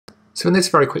So in this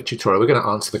very quick tutorial, we're going to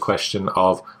answer the question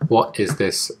of what is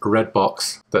this red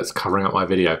box that's covering up my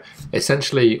video.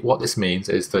 Essentially, what this means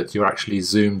is that you're actually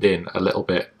zoomed in a little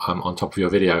bit on top of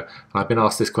your video. And I've been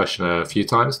asked this question a few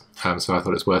times, so I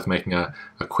thought it's worth making a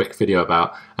quick video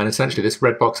about. And essentially, this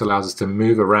red box allows us to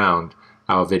move around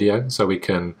our video so we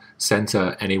can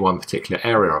center any one particular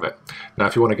area of it. Now,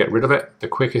 if you want to get rid of it, the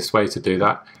quickest way to do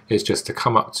that is just to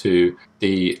come up to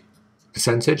the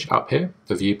percentage up here,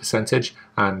 the view percentage,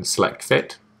 and select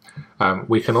fit.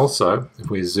 We can also, if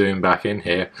we zoom back in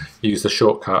here, use the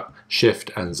shortcut Shift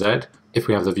and Z if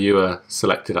we have the viewer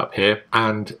selected up here.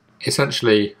 And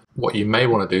essentially what you may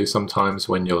want to do sometimes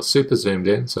when you're super zoomed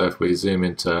in, so if we zoom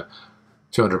into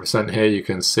 200% here, you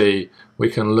can see we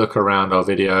can look around our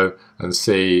video and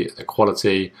see the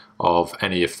quality of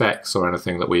any effects or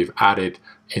anything that we've added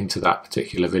into that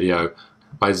particular video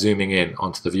by zooming in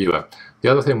onto the viewer. The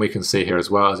other thing we can see here as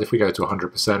well is if we go to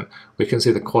 100%, we can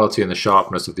see the quality and the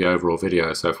sharpness of the overall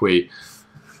video. So if we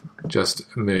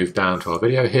just move down to our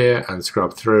video here and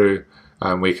scrub through,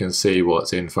 we can see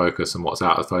what's in focus and what's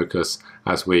out of focus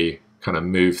as we kind of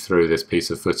move through this piece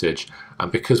of footage.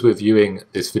 And because we're viewing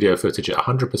this video footage at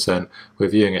 100%, we're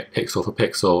viewing it pixel for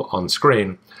pixel on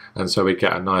screen, and so we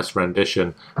get a nice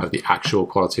rendition of the actual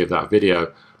quality of that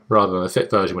video, rather than the fit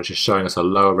version, which is showing us a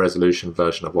lower resolution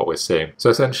version of what we're seeing. So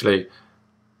essentially,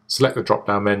 select the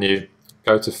drop-down menu,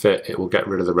 go to fit, it will get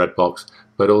rid of the red box,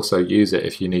 but also use it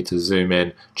if you need to zoom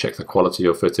in, check the quality of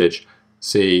your footage,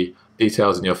 see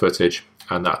details in your footage,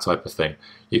 and that type of thing.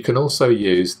 You can also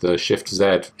use the Shift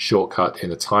Z shortcut in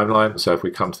the timeline. So if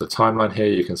we come to the timeline here,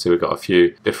 you can see we've got a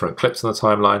few different clips on the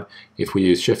timeline. If we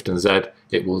use Shift and Z,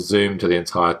 it will zoom to the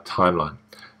entire timeline.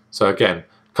 So again,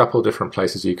 a couple of different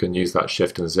places you can use that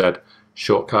Shift and Z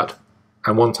shortcut.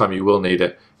 And one time you will need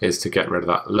it is to get rid of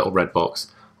that little red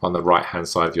box on the right hand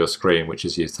side of your screen, which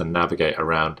is used to navigate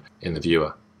around in the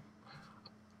viewer.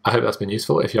 I hope that's been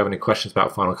useful. If you have any questions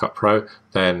about Final Cut Pro,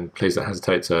 then please don't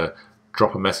hesitate to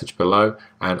drop a message below.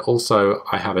 And also,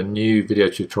 I have a new video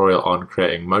tutorial on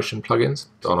creating motion plugins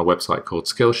on a website called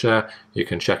Skillshare. You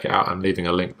can check it out. I'm leaving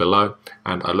a link below,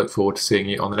 and I look forward to seeing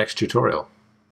you on the next tutorial.